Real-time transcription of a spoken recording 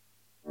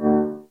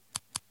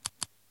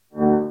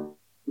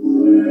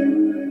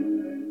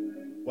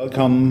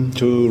Welcome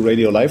to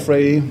Radio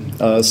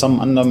Liferay,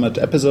 some undumbered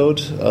episode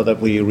that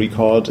we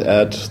record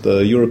at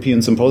the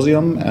European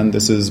Symposium, and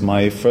this is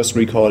my first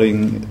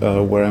recording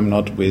where I'm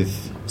not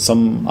with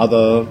some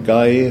other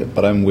guy,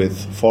 but I'm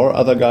with 4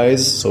 other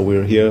guys, so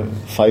we're here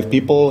 5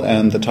 people,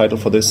 and the title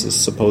for this is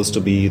supposed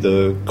to be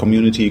the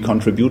Community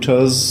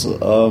Contributors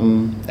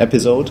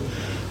episode.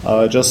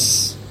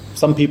 Just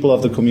some people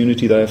of the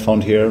community that I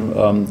found here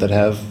that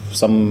have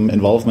some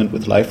involvement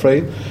with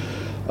Liferay.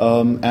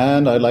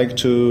 And I'd like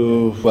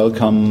to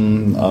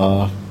welcome,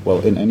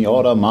 in any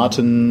order,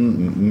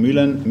 Martin,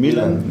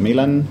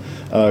 Milan,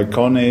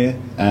 Corne,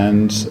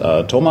 and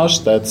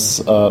Tomasz.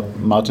 That's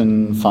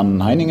Martin van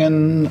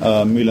Heiningen,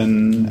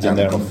 Milan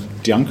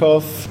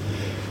Djankov,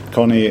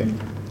 Corne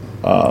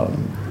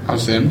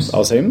aus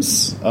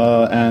Hems,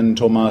 and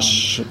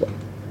Tomasz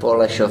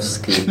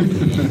Poleszowski.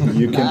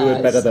 You can do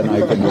it better than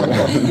I can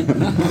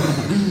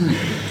do.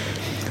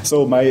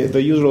 So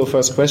the usual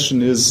first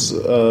question is,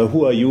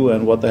 who are you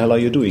and what the hell are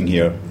you doing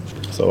here?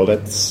 So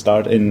let's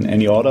start in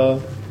any order.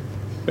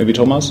 Maybe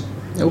Thomas?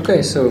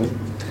 Okay, so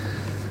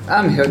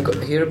I'm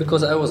here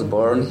because I was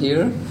born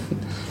here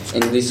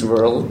in this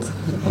world.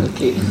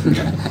 Okay.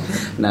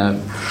 Now,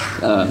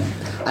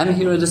 I'm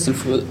here at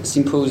the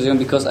symposium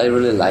because I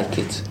really like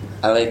it.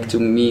 I like to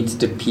meet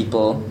the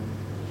people.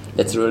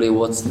 That's really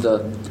what's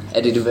the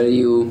added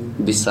value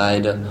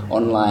beside the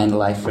online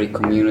Liferay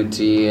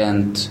community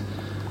and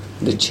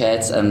the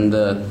chats and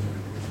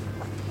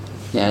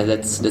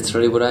that's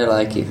really what I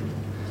like it.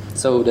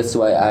 So that's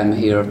why I'm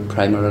here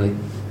primarily.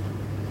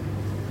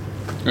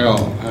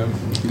 Well,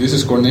 this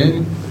is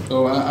Corne.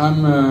 So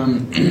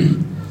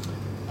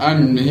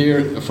I'm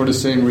here for the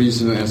same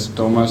reason as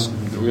Thomas.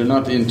 We're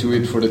not into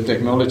it for the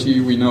technology.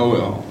 We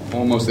know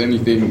almost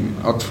anything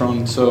up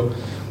front. So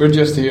we're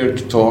just here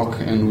to talk,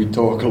 and we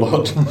talk a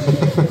lot.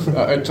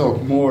 I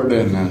talk more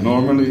than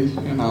normally,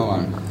 and now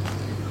I'm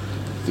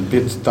a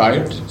bit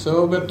tired,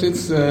 but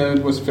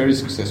it was very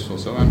successful,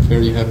 so I'm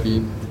very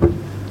happy.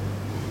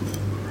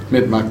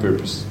 Met my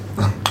purpose.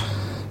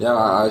 Yeah,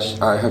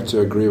 I have to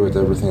agree with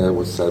everything that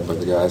was said by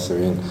the guys. I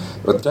mean,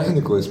 but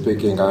technically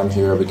speaking, I'm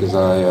here because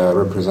I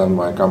represent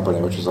my company,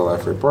 which is a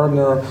Liferay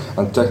partner,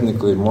 and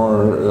technically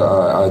more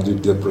I do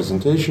the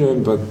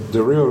presentation. But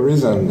the real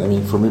reason, I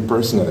mean, for me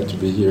personally to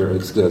be here,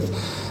 it's that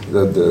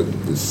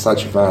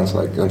such events,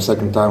 like I'm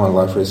second time on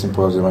Liferay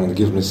Symposium, and it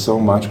gives me so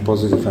much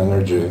positive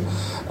energy,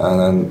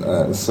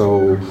 and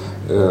so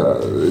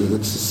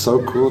it's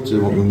so cool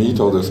to meet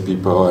all those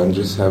people and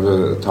just have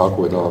a talk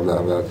with all of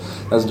them.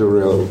 That's the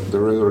real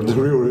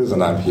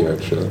reason I'm here,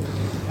 actually.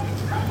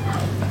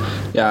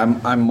 Yeah,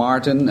 I'm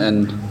Martin,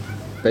 and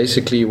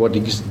basically what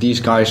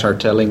these guys are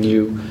telling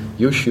you,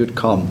 you should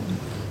come.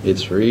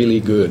 It's really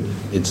good.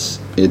 It's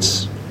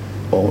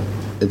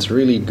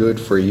really good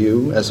for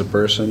you as a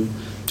person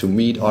to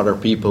meet other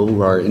people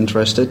who are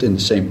interested in the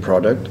same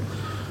product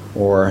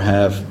or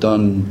have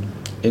done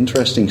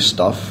interesting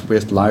stuff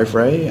with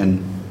Liferay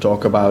and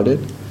talk about it.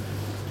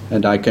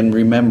 And I can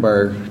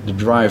remember the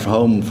drive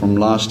home from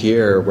last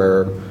year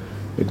where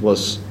it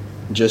was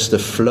just a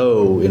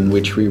flow in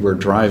which we were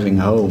driving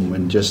home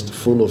and just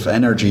full of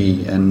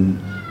energy and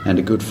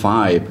a good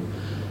vibe.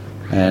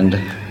 And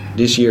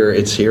this year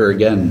it's here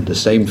again, the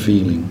same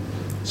feeling.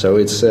 So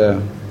it's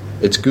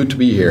good to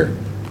be here.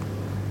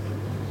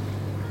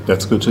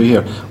 That's good to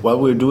hear. While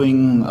we're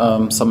doing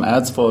some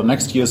ads for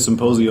next year's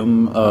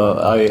symposium,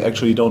 I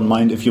actually don't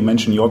mind if you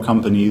mention your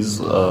companies.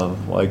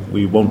 Like,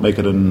 we won't make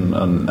it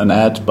an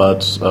ad,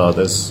 but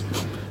there's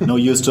no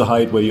use to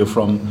hide where you're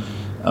from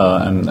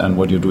and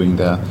what you're doing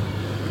there.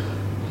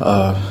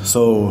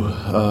 So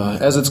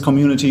as it's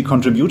community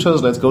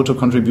contributors, let's go to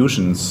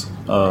contributions.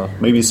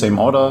 Maybe same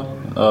order.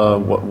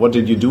 What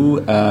did you do?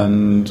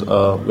 And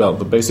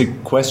the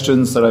basic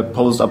questions that I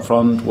posed up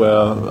front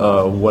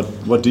were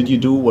what did you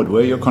do? What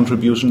were your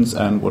contributions?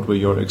 And what were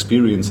your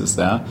experiences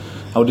there?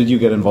 How did you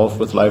get involved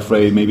with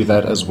Liferay? Maybe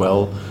that as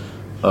well.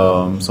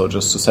 So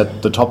just to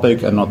set the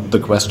topic and not the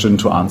question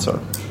to answer.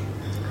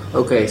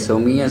 Okay, so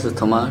me as a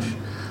Tomasz,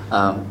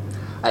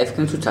 I've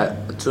come to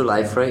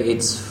Liferay.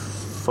 It's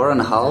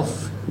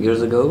 4.5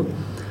 years ago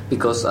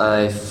because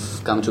I've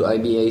come to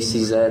IBA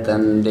CZ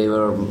and they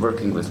were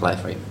working with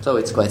Liferay. So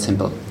it's quite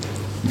simple.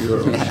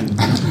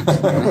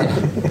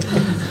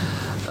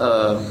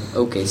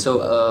 Okay,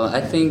 so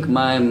I think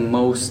my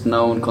most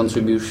known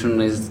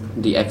contribution is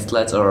the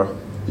Xlets or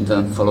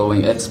the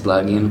following X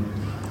plugin.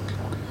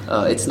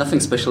 It's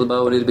nothing special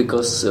about it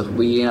because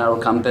we in our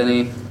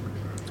company,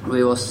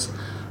 we was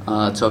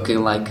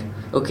talking like,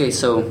 okay,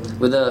 so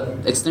with the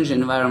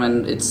extension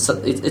environment,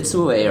 it's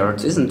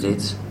weird, isn't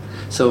it?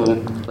 So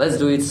let's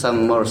do it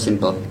some more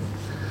simple.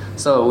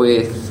 So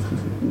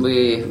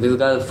we've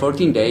got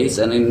 14 days,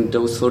 and in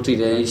those 40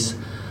 days,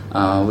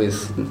 we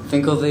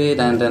think of it,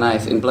 and then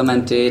I've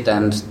implemented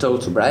and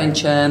told to Brian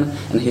Chen,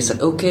 and he said,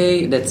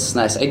 okay, that's a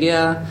nice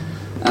idea,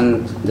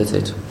 and that's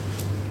it.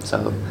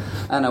 So,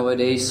 and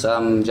nowadays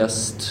I'm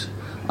just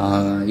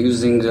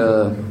using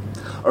the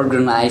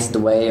organized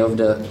way of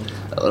the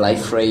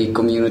Liferay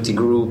community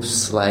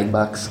groups like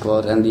Bug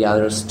Squad and the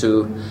others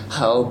to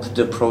help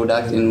the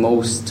product in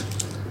most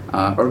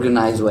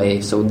organized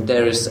way, so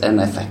there is an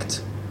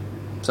effect.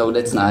 So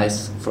that's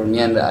nice for me,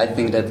 and I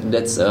think that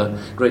that's a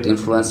great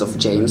influence of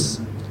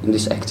James in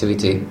this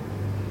activity.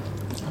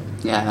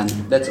 Yeah, and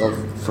that's all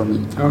from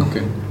me.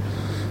 Okay.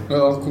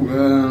 Well,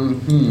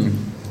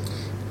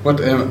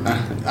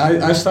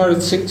 I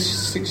started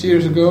six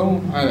years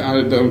ago.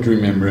 I don't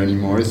remember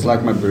anymore. It's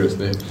like my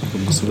birthday.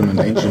 It must have been an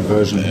ancient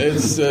version.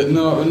 It's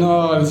no,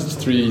 it's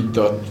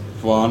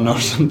 3.1 or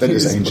something. That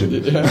is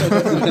ancient. Yeah.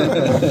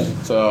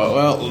 So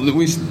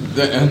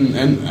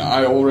and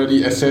I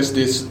already assessed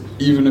this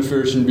even a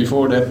version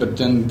before that, but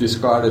then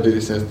discarded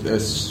it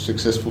as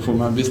successful for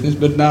my business.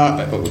 But now,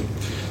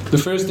 the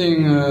first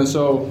thing,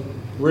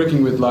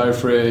 working with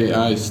Liferay,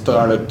 I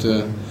started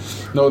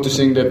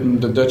noticing that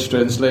the Dutch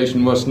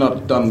translation was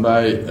not done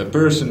by a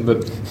person,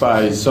 but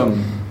by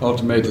some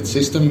automated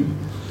system.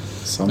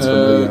 Sounds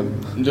familiar.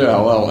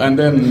 Yeah, well, and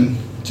then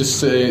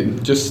just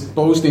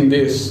posting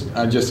this,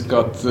 I just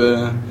got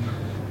a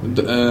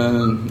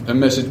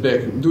message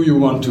back. Do you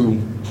want to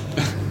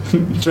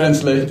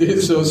translate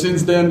this? So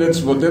since then,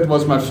 that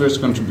was my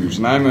first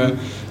contribution. I'm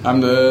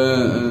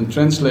the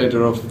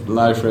translator of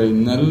Liferay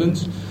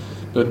Netherlands,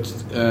 but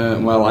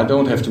I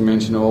don't have to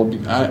mention all.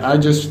 I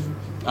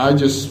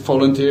just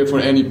volunteer for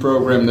any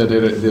program that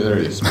there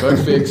is. Bug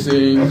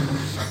fixing,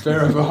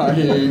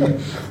 verifying.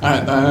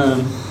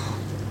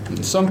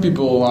 Some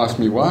people ask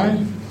me why,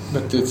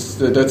 but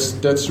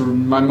that's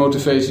my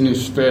motivation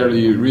is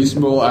fairly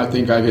reasonable. I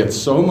think I get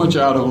so much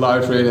out of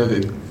Liferay that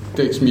it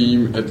takes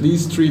me at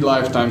least 3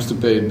 lifetimes to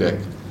pay it back.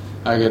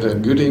 I get a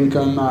good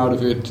income out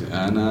of it,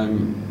 and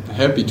I'm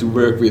happy to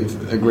work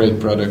with a great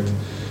product.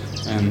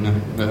 And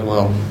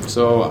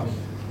so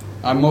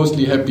I'm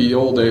mostly happy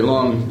all day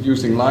long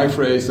using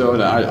Liferay, so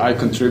that I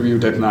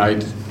contribute at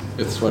night.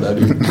 That's what I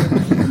do.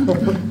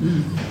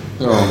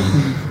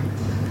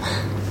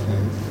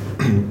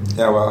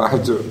 Yeah, well, I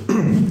have to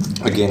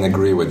again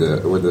agree with the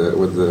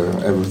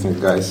everything the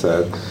guy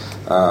said.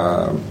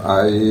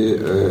 I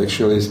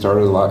actually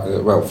started.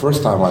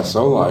 First time I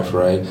saw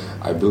Liferay,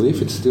 I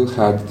believe it still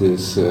had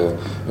this a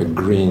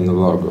green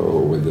logo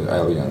with the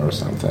alien or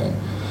something.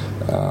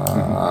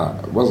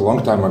 It was a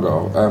long time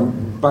ago.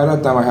 By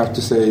that time, I have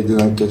to say, it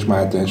didn't catch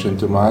my attention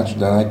too much.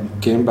 Then I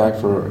came back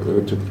to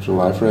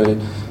Liferay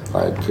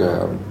like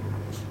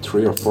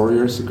 3 or 4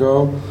 years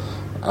ago,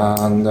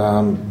 and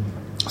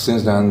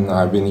since then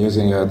I've been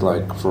using it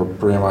like for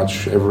pretty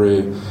much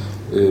every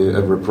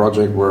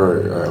project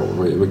where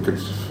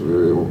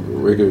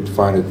we could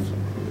find it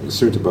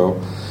suitable.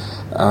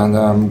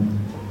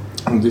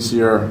 And this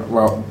year,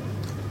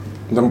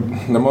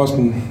 the most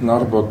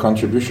notable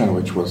contribution,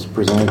 which was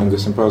presented in the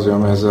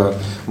symposium, is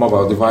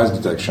mobile device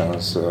detection.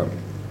 It's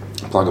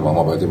pluggable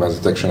mobile device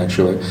detection,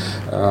 actually,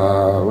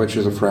 which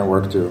is a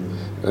framework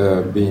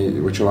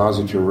which allows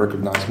you to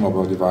recognize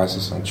mobile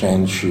devices and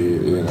change,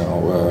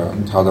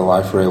 how the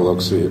Liferay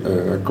looks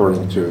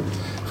according to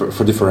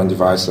for different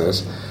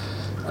devices.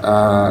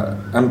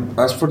 And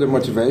as for the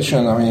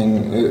motivation, I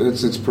mean,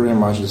 it's pretty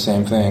much the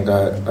same thing.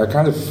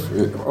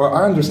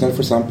 I understand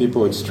for some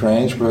people it's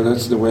strange, but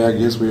that's the way I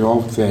guess we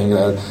all think,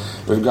 that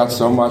we've got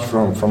so much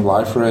from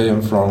Liferay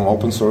and from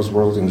open source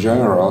world in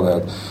general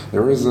that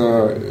there is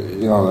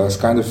this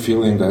kind of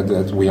feeling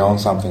that we own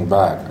something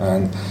back,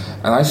 and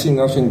I see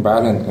nothing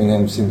bad in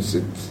it, since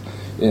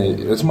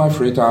it's my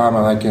free time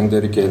and I can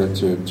dedicate it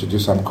to do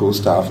some cool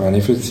stuff, and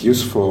if it's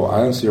useful,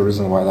 I don't see a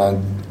reason why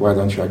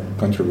don't you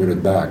contribute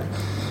it back.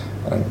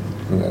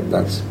 And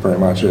that's pretty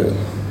much it.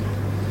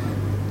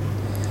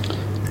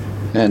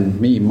 And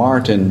me,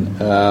 Martin,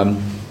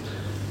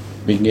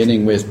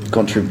 beginning with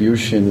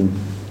contribution,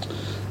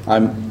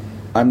 I'm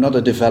not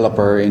a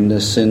developer in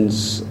the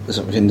sense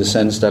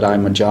that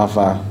I'm a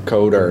Java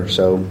coder.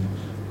 So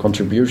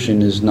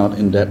contribution is not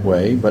in that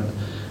way. But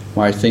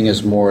my thing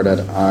is more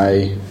that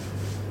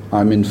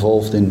I'm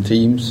involved in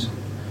teams,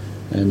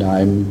 and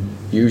I'm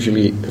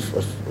usually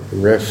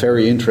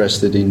very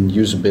interested in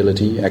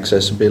usability,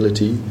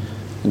 accessibility,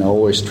 and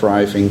always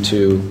striving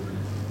to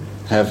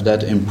have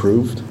that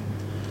improved.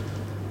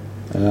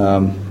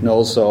 And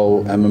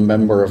also, I'm a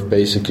member of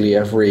basically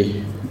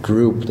every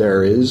group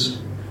there is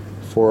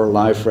for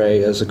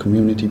Liferay as a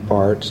community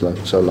part.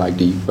 So like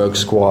the Bug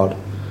Squad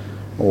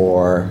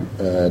or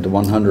the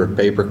 100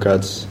 paper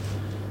cuts.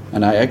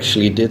 And I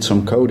actually did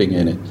some coding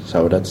in it.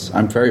 So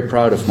I'm very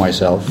proud of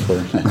myself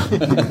for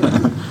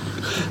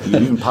You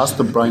even passed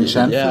the Brian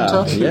Chan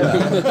filter?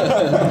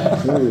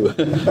 Yeah. Ooh,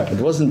 it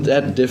wasn't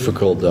that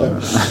difficult though.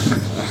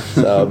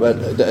 So, but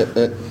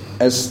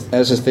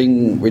as a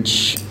thing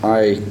which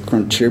I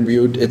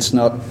contribute, it's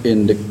not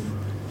in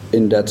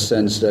that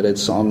sense that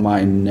it's on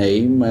my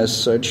name as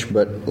such.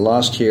 But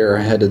last year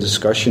I had a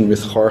discussion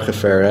with Jorge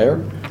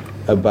Ferrer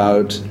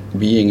about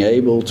being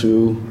able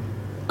to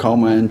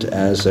comment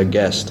as a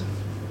guest,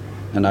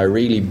 and I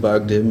really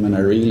bugged him and I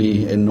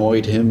really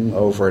annoyed him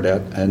over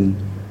that. And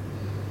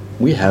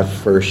we have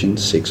version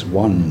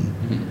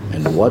 6.1,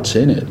 and what's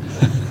in it?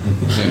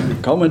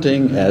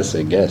 Commenting as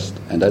a guest,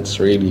 and it's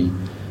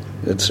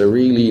a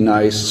really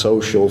nice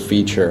social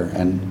feature,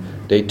 and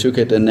they took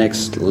it the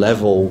next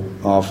level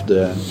of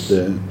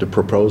the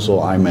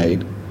proposal I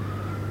made,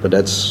 but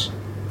that's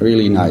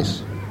really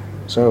nice.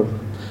 So,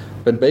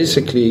 but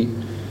basically,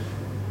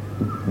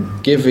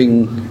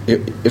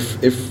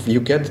 if you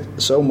get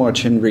so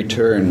much in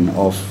return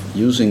of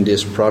using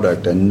this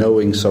product and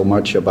knowing so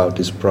much about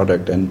this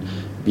product and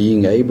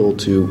being able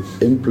to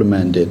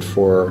implement it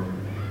for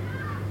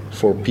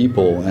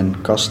people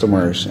and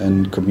customers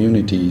and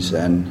communities,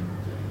 and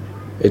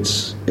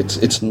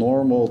it's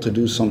normal to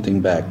do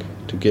something back,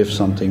 to give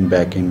something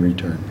back in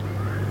return.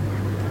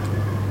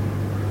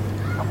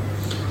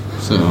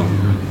 So,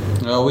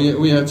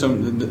 we had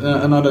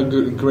another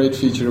great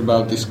feature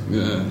about this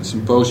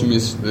symposium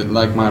is that,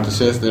 like Marta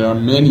says, there are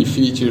many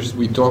features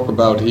we talk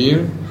about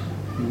here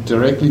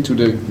directly to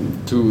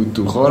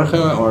Jorge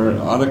or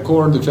other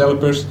core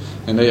developers,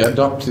 and they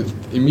adopt it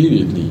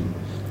immediately.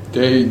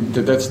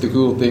 That's the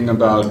cool thing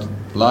about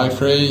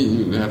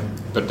Liferay.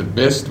 But the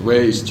best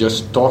way is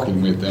just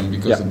talking with them,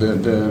 because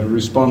the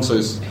response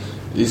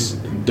is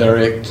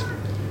direct.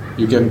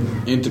 You can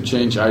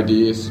interchange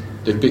ideas.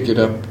 They pick it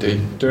up, they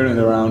turn it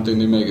around,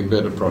 and they make a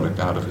better product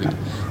out of it.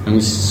 And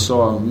we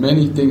saw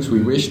many things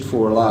we wished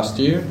for last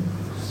year.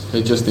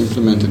 They just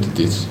implemented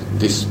this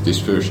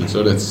version,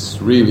 so that's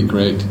really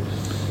great.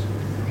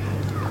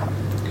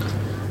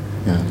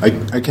 Yeah,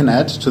 I can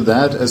add to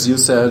that. As you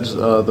said,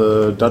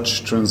 the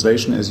Dutch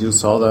translation, as you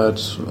saw that,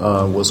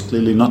 was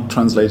clearly not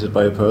translated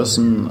by a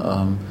person.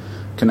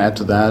 Can add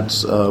to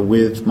that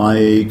with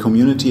my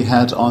community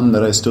hat on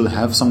that I still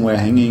have somewhere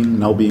hanging,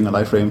 now being a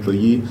Liferay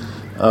employee.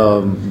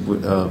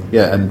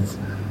 And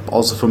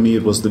also for me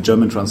it was the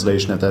German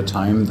translation at that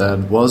time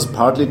that was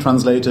partly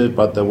translated,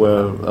 but there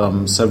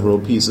were several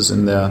pieces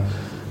in there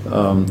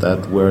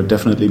that were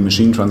definitely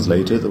machine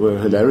translated. They were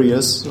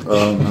hilarious,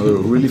 were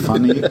really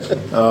funny,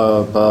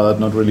 but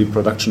not really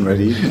production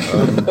ready.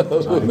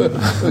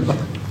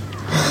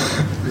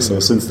 So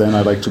since then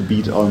I like to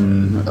beat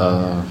on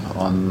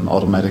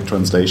automatic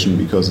translation,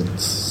 because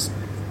it's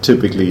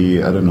typically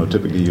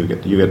you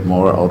get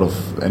more out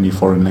of any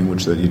foreign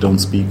language that you don't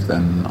speak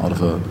than out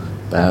of a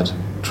bad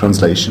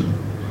translation.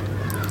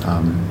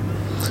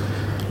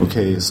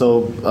 Okay,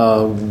 so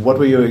what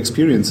were your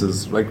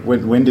experiences? Like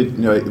when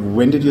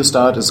did you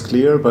start is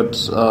clear, but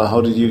how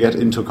did you get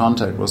into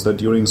contact? Was that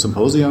during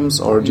symposiums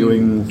or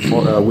during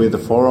with the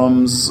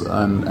forums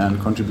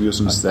and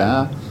contributions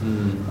there?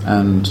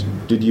 And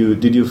did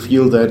you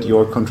feel that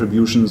your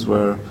contributions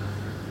were,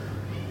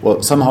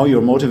 well, somehow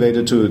you're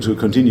motivated to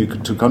continue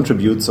to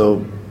contribute,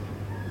 so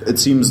it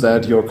seems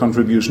that your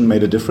contribution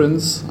made a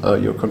difference,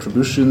 your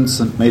contributions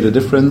made a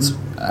difference,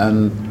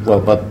 and, well,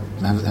 but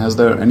is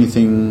there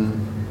anything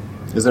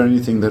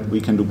that we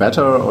can do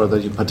better, or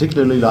that you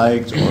particularly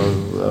liked,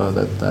 or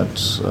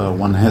that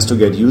one has to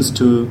get used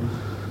to?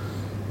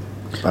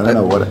 I don't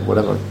know,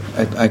 whatever.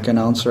 I can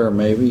answer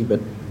maybe,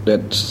 but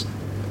that's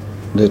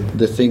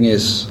the thing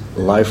is,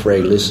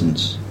 Liferay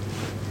listens.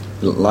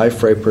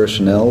 Liferay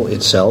personnel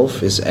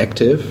itself is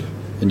active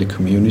in the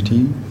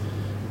community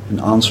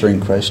and answering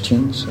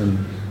questions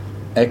and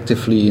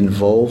actively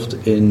involved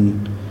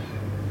in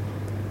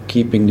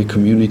keeping the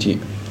community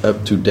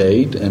up to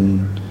date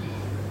and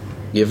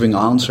giving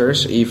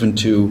answers even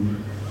to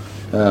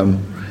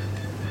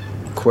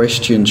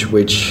questions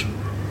which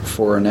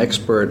for an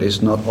expert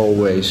is not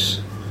always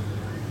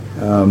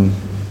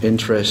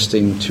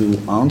interesting to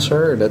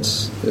answer.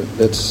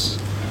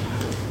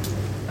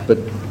 But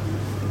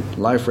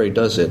Liferay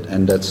does it,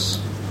 and that's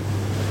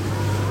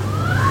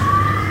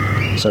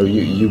so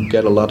you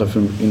get a lot of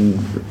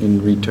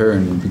in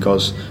return,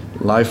 because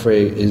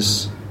Liferay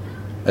is,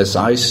 as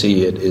I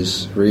see it,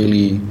 is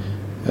really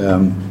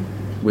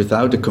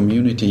without the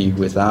community,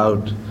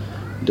 without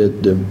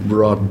the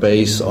broad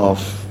base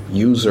of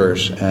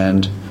users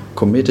and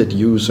committed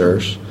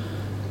users,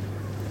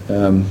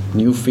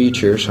 new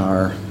features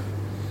are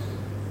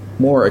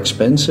more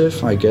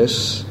expensive, I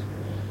guess,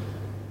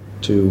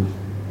 to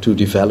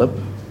develop,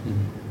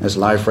 as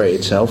Liferay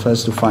itself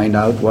has to find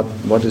out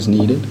what is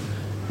needed.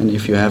 And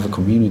if you have a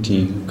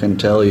community who can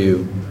tell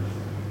you,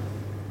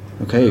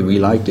 okay, we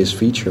like this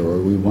feature,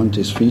 or we want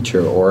this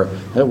feature, or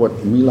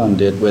what Milan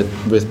did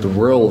with the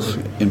Whirl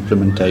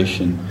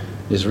implementation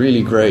is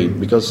really great,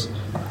 because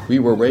we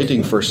were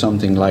waiting for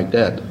something like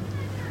that.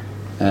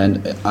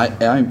 And I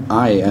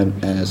am,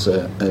 as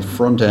a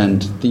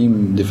front-end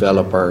theme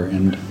developer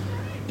and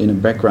in a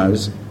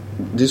background,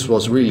 this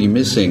was really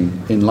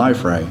missing in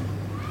Liferay.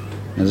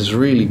 And it's a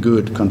really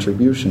good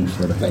contribution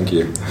for that. Thank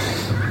you.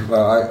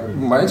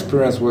 My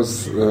experience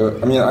was,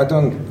 I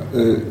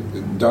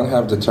don't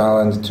have the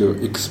talent to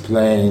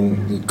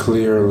explain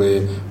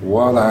clearly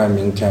what I'm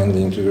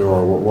intending to do,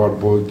 or what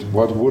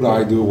would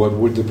I do, what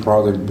would the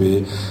product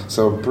be.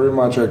 So pretty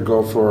much I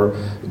go for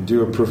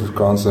do a proof of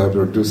concept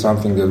or do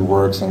something that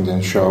works and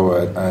then show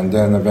it, and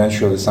then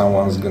eventually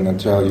someone's going to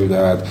tell you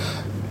that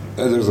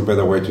there's a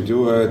better way to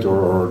do it,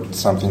 or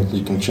something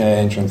you can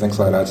change and things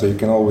like that, so you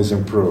can always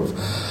improve.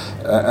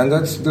 And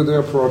that's the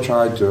approach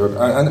I took.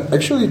 And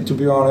actually, to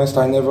be honest,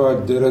 I never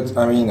did it.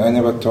 I mean, I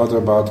never thought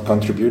about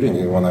contributing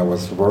it when I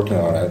was working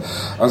on it.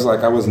 I was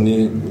like, I was in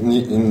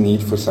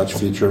need for such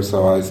features,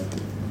 so I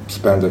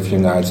spent a few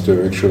nights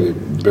to actually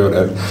build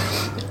it.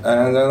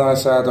 And then I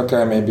said,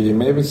 okay,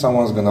 maybe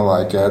someone's gonna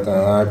like it, and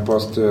I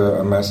posted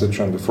a message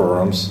on the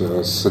forums,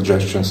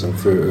 suggestions and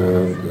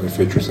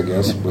features, I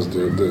guess, was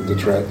the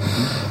thread.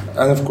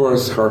 And of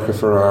course, Jorge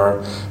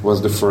Ferrer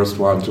was the first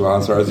one to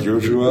answer as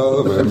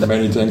usual.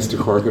 Many thanks to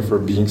Jorge for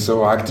being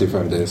so active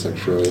on this,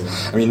 actually.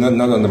 I mean,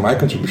 not on my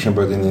contribution,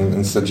 but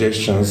in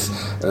suggestions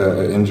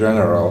in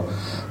general.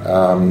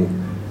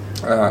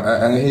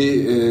 And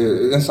he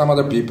and some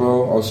other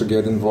people also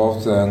get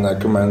involved and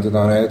commented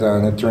on it,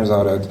 and it turns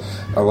out that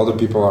a lot of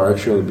people are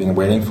actually been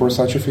waiting for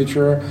such a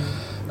feature.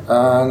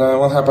 And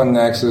what happened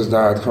next is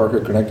that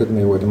Jorge connected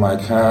me with Mike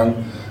Han,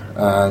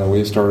 and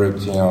we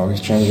started,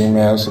 exchanging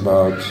mails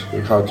about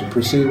how to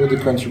proceed with the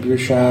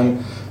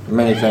contribution.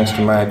 Many thanks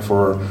to Mike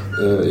for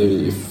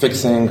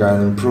fixing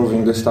and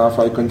improving the stuff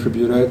I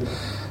contributed.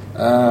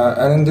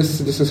 And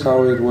this is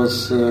how it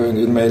was.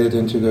 It made it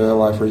into the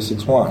Liferay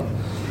 6.1.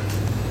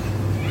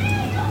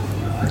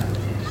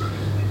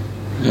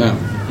 Yeah.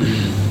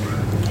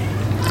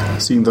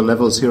 Seeing the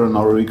levels here on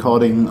our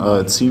recording,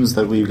 it seems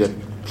that we get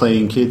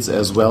playing kids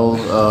as well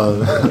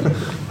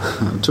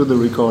to the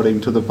recording,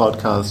 to the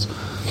podcast.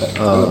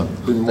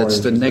 That's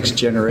the next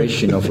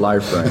generation of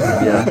Liferay.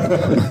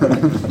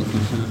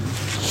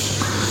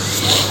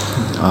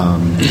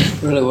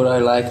 Really, what I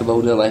like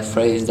about the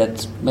Liferay is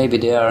that maybe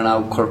they are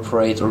now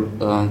corporate or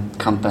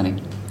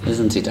company,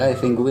 isn't it? I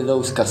think with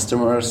those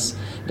customers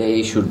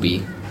they should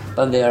be,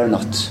 but they are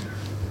not.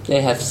 They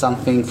have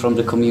something from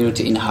the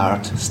community in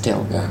heart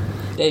still. Yeah.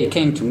 They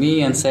came to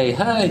me and say,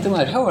 "Hi,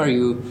 Tomáš, how are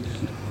you?"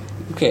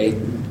 Okay,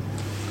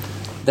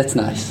 that's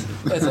nice.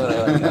 That's what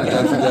I like.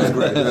 That's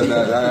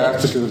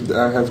great.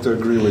 I have to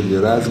agree with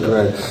you. That's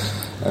great.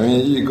 I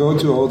mean, you go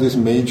to all these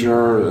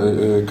major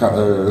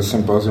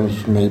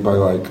symposiums made by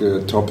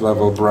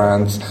top-level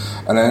brands,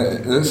 and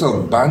there's a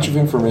bunch of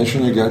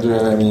information you get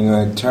there. I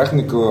mean,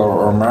 technical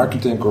or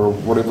marketing or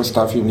whatever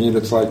stuff you need.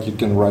 It's like you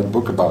can write a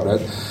book about it,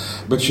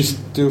 but you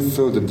still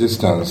feel the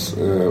distance.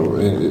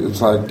 It's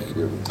like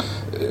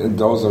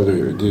those are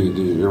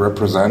the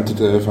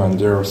representative, and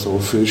they're so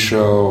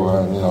official,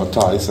 and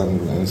ties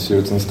and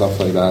suits and stuff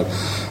like that.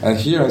 And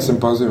here in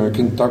Symposium, you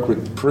can talk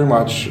with pretty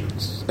much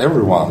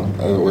everyone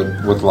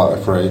with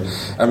Liferay.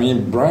 I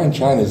mean, Brian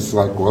Chan is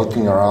like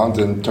walking around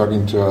and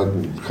talking to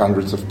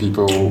hundreds of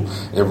people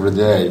every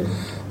day,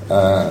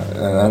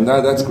 and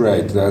that's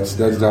great. That's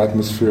the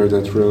atmosphere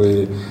that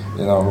really,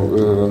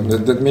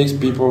 that makes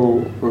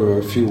people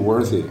feel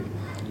worthy.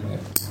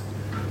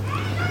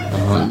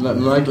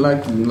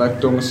 Like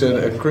Thomas said,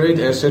 a great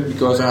asset,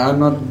 because I'm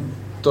not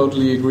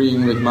totally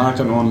agreeing with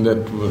Martin on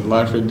that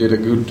Liferay did a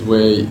good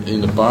way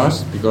in the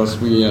past, because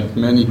we had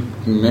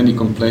many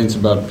complaints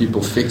about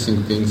people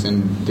fixing things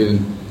and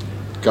didn't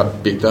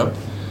got picked up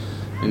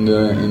in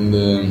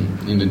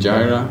the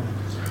Jira.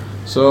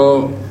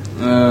 So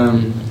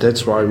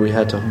that's why we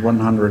had a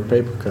 100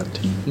 paper cut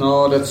team.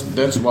 No,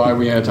 that's why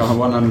we had a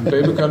 100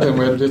 paper cut,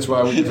 and that's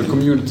why we have a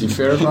community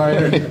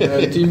verifier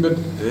team. But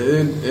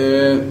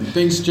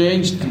things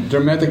changed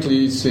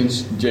dramatically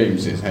since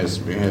James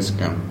has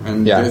come,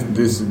 and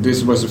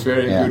this was a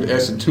very good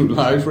asset to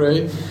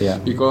Liferay,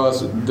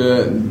 because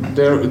the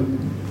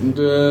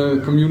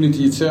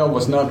community itself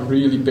was not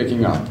really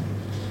picking up.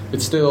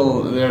 There's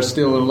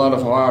still a lot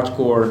of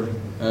hardcore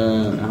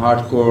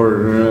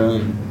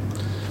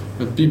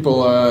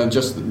people,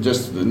 just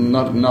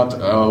not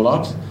a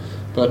lot,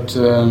 but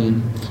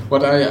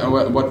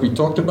what we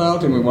talked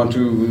about, and we want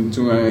to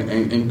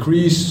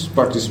increase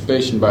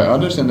participation by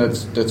others, and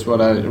that's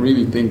what I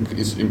really think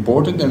is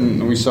important.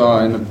 And we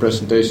saw in the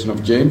presentation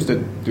of James that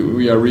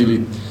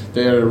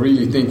they are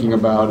really thinking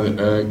about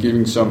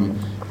giving some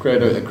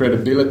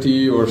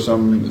credibility or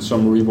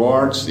some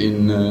rewards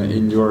in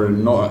your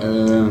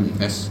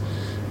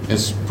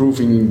as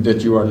proving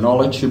that you are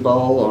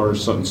knowledgeable, or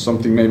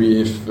something.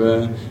 Maybe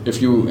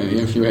if you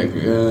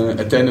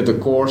attended a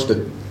course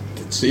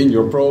that's in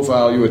your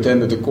profile, you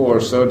attended a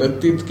course, so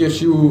that it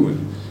gives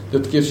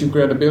you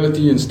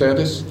credibility and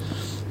status,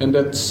 and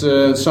that's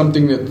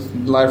something that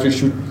Liferay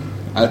should,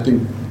 I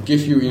think,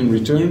 give you in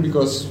return,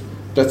 because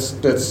that's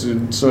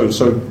so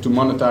to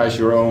monetize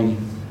your own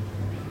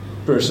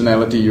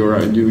personality,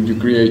 you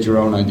create your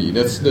own ID.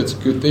 That's a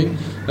good thing.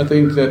 I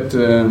think that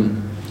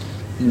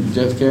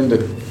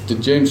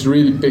James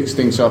really picks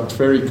things up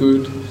very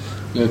good.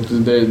 That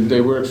they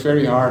work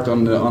very hard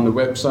on the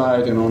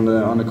website and on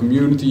the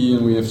community,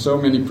 and we have so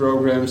many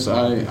programs.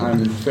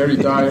 I'm very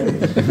tired.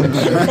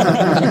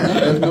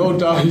 I have no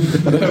time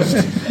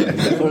left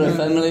for the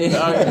family.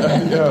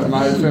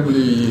 My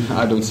family,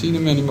 I don't see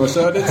them anymore.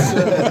 So that's.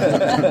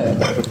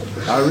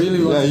 I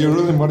really want. Yeah, you're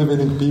really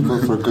motivating people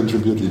for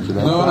contributing.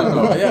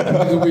 No.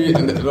 Yeah,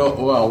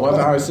 well, what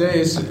I say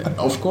is,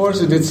 of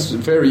course, it's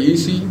very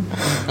easy.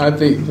 I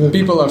think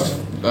people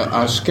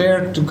are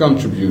scared to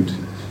contribute.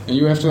 And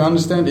you have to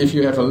understand, if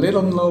you have a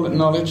little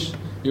knowledge,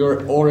 you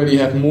already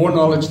have more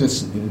knowledge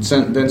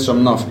than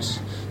some novice.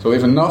 So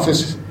if a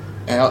novice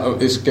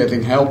is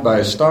getting helped by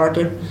a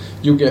starter,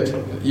 you get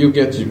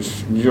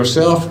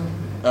yourself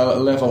a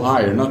level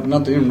higher,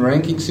 not in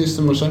ranking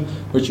system or something,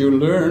 but you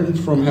learn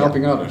from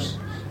helping others.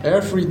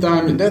 Every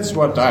time, that's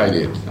what I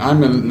did.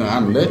 I'm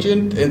a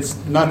legend. It's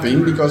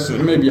nothing, because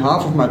maybe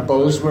half of my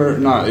posts were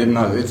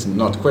it's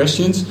not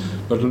questions,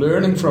 but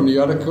learning from the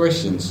other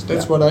questions.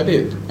 That's what I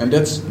did, and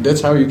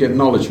that's how you get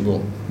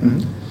knowledgeable.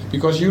 Mm-hmm.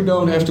 Because you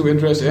don't have to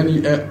address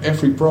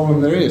every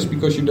problem there is,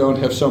 because you don't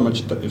have so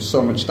much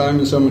time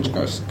and so much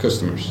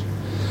customers.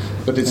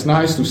 But it's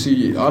nice to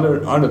see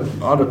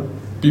other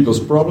people's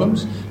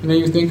problems, and then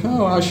you think,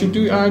 oh, I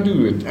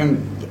do it,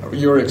 and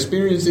you're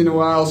experienced in a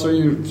while, so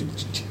you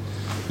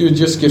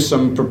just give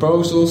some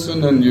proposals,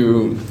 and then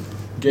you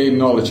gain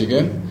knowledge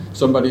again.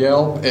 Somebody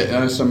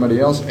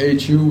else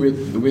aids you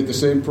with the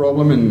same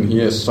problem, and he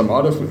has some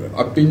other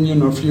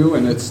opinion of you,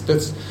 and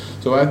that's.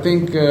 So I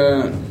think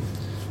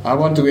I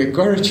want to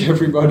encourage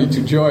everybody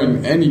to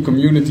join any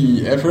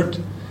community effort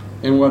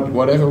in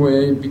whatever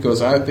way,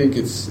 because I think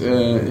it's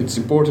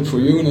important for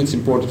you and it's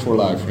important for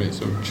Liferay.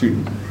 So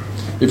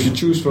if you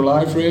choose for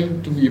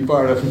Liferay to be a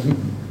part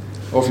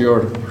of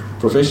your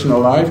professional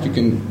life, you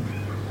can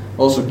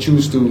also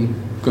choose to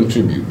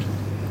contribute.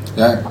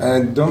 Yeah,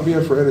 and don't be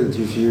afraid that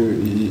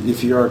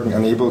if you are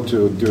unable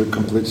to do a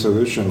complete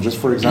solution. Just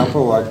for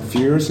example, like a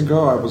few years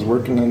ago, I was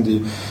working on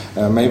the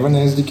Maven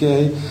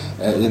SDK,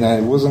 and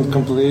it wasn't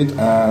complete,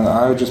 and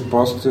I just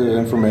posted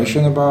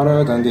information about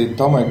it, and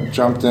Tomek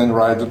jumped in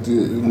right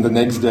the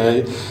next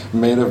day,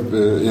 made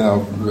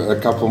a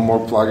couple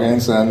more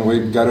plugins, and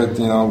we got it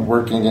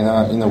working in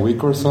a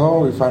week or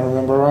so, if I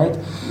remember right.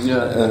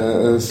 Yeah,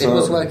 it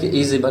was like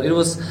easy, but it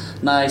was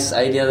nice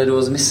idea that it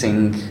was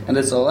missing, and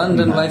that's all. And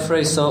then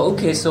Liferay saw,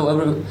 okay, so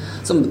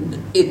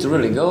it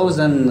really goes,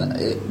 and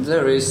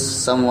there is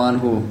someone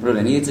who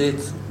really needs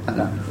it.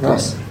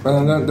 Yes.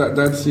 And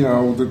that's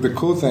the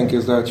cool thing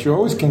is that you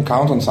always can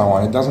count on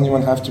someone. It doesn't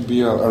even have to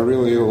be a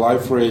really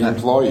Liferay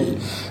employee.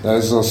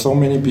 There's so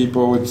many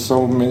people with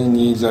so many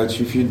needs that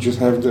if you just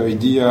have the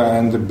idea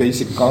and the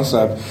basic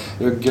concept,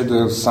 you get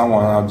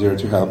someone out there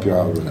to help you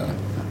out with that.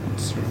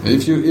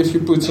 If you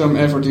put some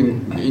effort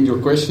in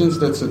your questions,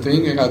 that's the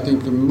thing. I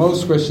think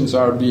most questions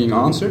are being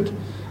answered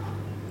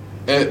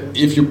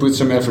if you put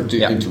some effort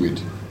into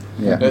it.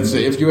 Yeah. That's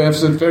if you have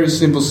a very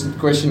simple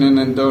question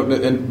and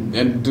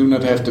do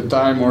not have the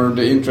time or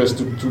the interest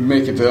to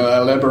make it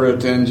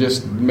elaborate and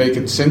just make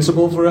it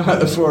sensible for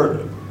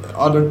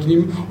other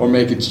team, or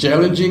make it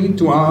challenging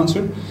to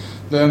answer,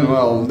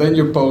 then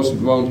your post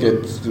won't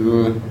get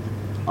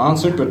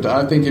answered. But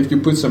I think if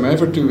you put some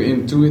effort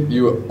into it,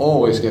 you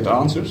always get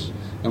answers.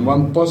 And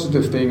one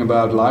positive thing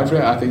about Liferay,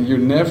 I think you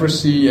never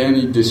see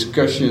any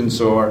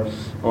discussions or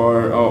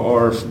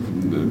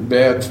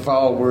bad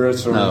foul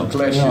words or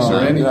clashes or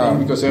anything,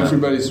 because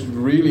everybody's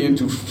really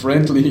into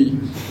friendly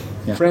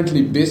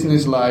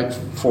business-like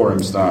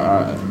forums.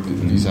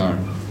 These are.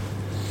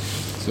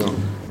 So.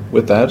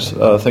 With that,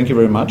 thank you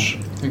very much.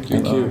 Thank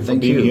you. For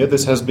being here.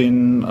 This has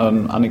been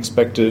an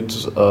unexpected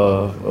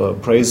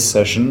praise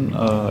session.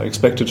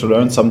 Expected to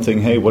learn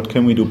something. Hey, what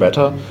can we do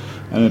better?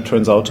 And it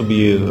turns out to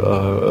be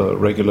a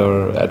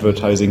regular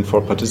advertising for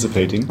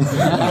participating.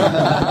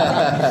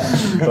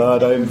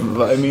 But I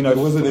mean, I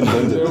wasn't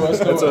intended.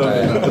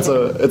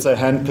 It's a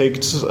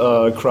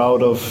handpicked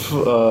crowd of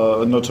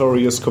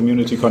notorious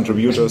community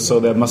contributors. So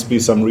there must be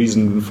some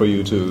reason for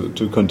you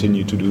to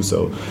continue to do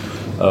so.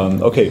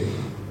 Okay,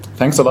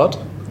 thanks a lot.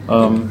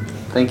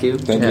 Thank you.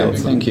 Thank you.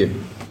 Thank you.